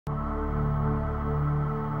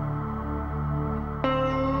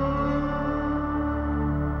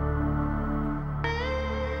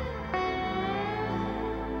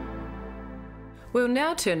We'll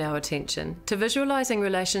now turn our attention to visualising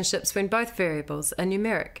relationships when both variables are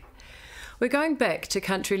numeric. We're going back to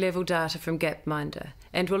country-level data from Gapminder,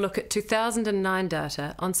 and we'll look at 2009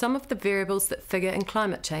 data on some of the variables that figure in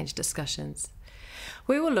climate change discussions.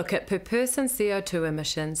 We will look at per-person CO2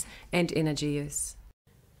 emissions and energy use.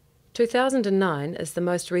 2009 is the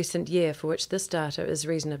most recent year for which this data is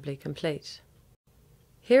reasonably complete.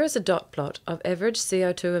 Here is a dot plot of average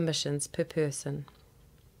CO2 emissions per person.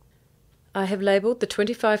 I have labelled the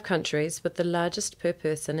 25 countries with the largest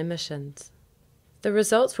per-person emissions. The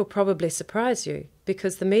results will probably surprise you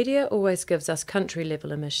because the media always gives us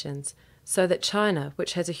country-level emissions, so that China,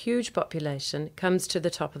 which has a huge population, comes to the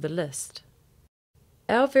top of the list.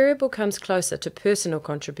 Our variable comes closer to personal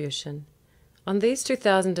contribution. On these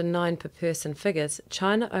 2009 per-person figures,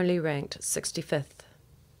 China only ranked 65th.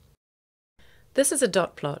 This is a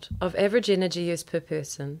dot plot of average energy use per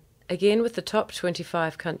person, again with the top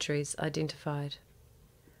 25 countries identified.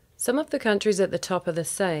 Some of the countries at the top are the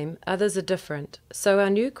same, others are different, so our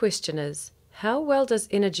new question is, how well does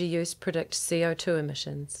energy use predict CO2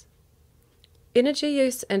 emissions? Energy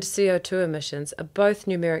use and CO2 emissions are both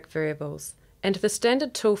numeric variables, and the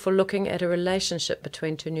standard tool for looking at a relationship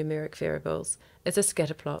between two numeric variables is a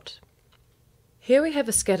scatterplot. Here we have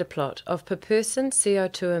a scatterplot of per-person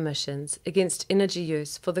CO2 emissions against energy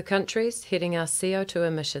use for the countries heading our CO2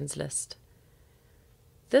 emissions list.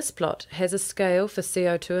 This plot has a scale for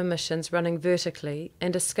CO2 emissions running vertically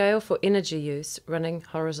and a scale for energy use running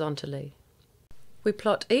horizontally. We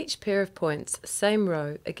plot each pair of points, same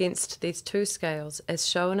row, against these two scales as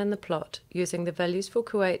shown in the plot using the values for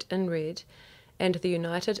Kuwait in red and the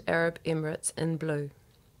United Arab Emirates in blue.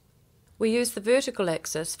 We use the vertical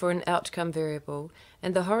axis for an outcome variable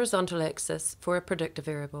and the horizontal axis for a predictor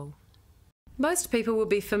variable. Most people will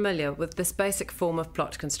be familiar with this basic form of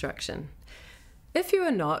plot construction. If you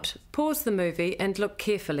are not, pause the movie and look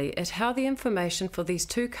carefully at how the information for these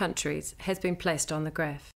two countries has been placed on the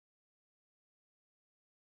graph.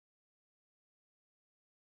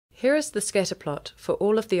 Here is the scatter plot for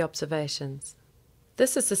all of the observations.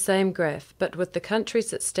 This is the same graph, but with the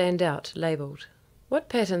countries that stand out labelled. What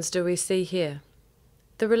patterns do we see here?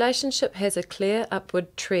 The relationship has a clear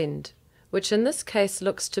upward trend, which in this case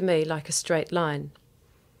looks to me like a straight line.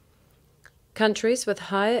 Countries with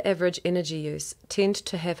higher average energy use tend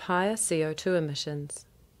to have higher CO2 emissions.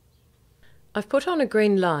 I've put on a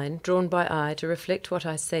green line drawn by eye to reflect what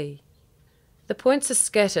I see. The points are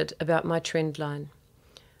scattered about my trend line.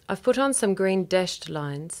 I've put on some green dashed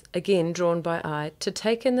lines, again drawn by eye, to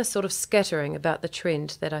take in the sort of scattering about the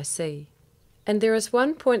trend that I see. And there is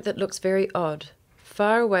one point that looks very odd,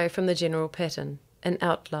 far away from the general pattern, an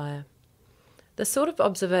outlier. The sort of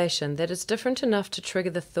observation that is different enough to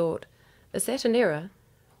trigger the thought, is that an error,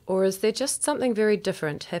 or is there just something very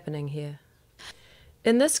different happening here?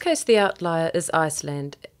 In this case the outlier is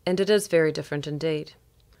Iceland, and it is very different indeed.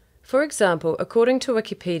 For example, according to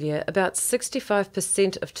Wikipedia, about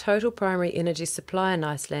 65% of total primary energy supply in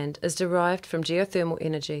Iceland is derived from geothermal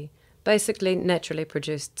energy, basically naturally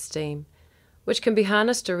produced steam, which can be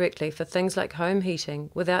harnessed directly for things like home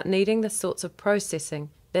heating without needing the sorts of processing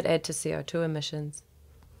that add to CO2 emissions.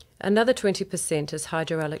 Another 20% is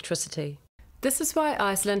hydroelectricity. This is why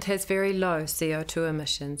Iceland has very low CO2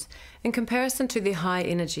 emissions in comparison to the high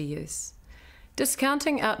energy use.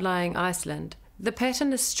 Discounting outlying Iceland, the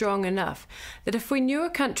pattern is strong enough that if we knew a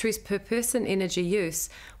country's per-person energy use,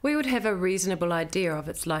 we would have a reasonable idea of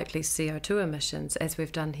its likely CO2 emissions, as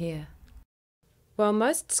we've done here. While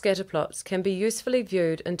most scatterplots can be usefully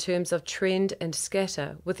viewed in terms of trend and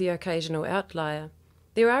scatter with the occasional outlier,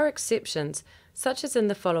 there are exceptions, such as in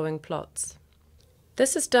the following plots.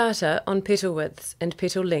 This is data on petal widths and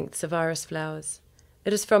petal lengths of iris flowers.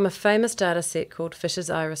 It is from a famous data set called Fisher's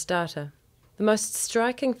iris data. The most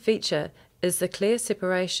striking feature is the clear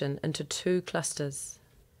separation into two clusters.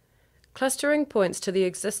 Clustering points to the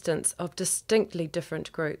existence of distinctly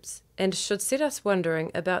different groups and should set us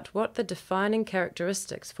wondering about what the defining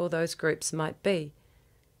characteristics for those groups might be.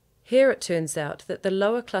 Here it turns out that the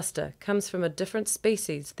lower cluster comes from a different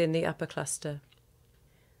species than the upper cluster.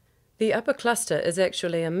 The upper cluster is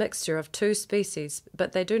actually a mixture of two species,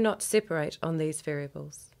 but they do not separate on these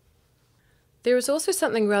variables. There is also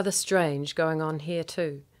something rather strange going on here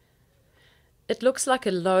too. It looks like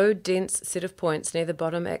a low, dense set of points near the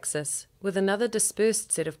bottom axis, with another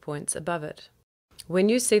dispersed set of points above it. When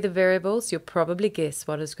you see the variables, you'll probably guess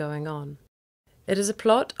what is going on. It is a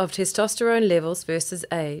plot of testosterone levels versus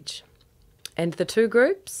age. And the two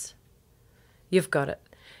groups? You've got it.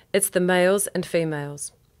 It's the males and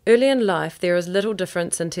females. Early in life, there is little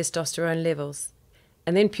difference in testosterone levels.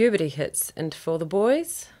 And then puberty hits, and for the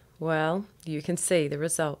boys, Well, you can see the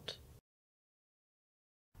result.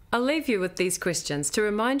 I'll leave you with these questions to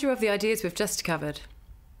remind you of the ideas we've just covered.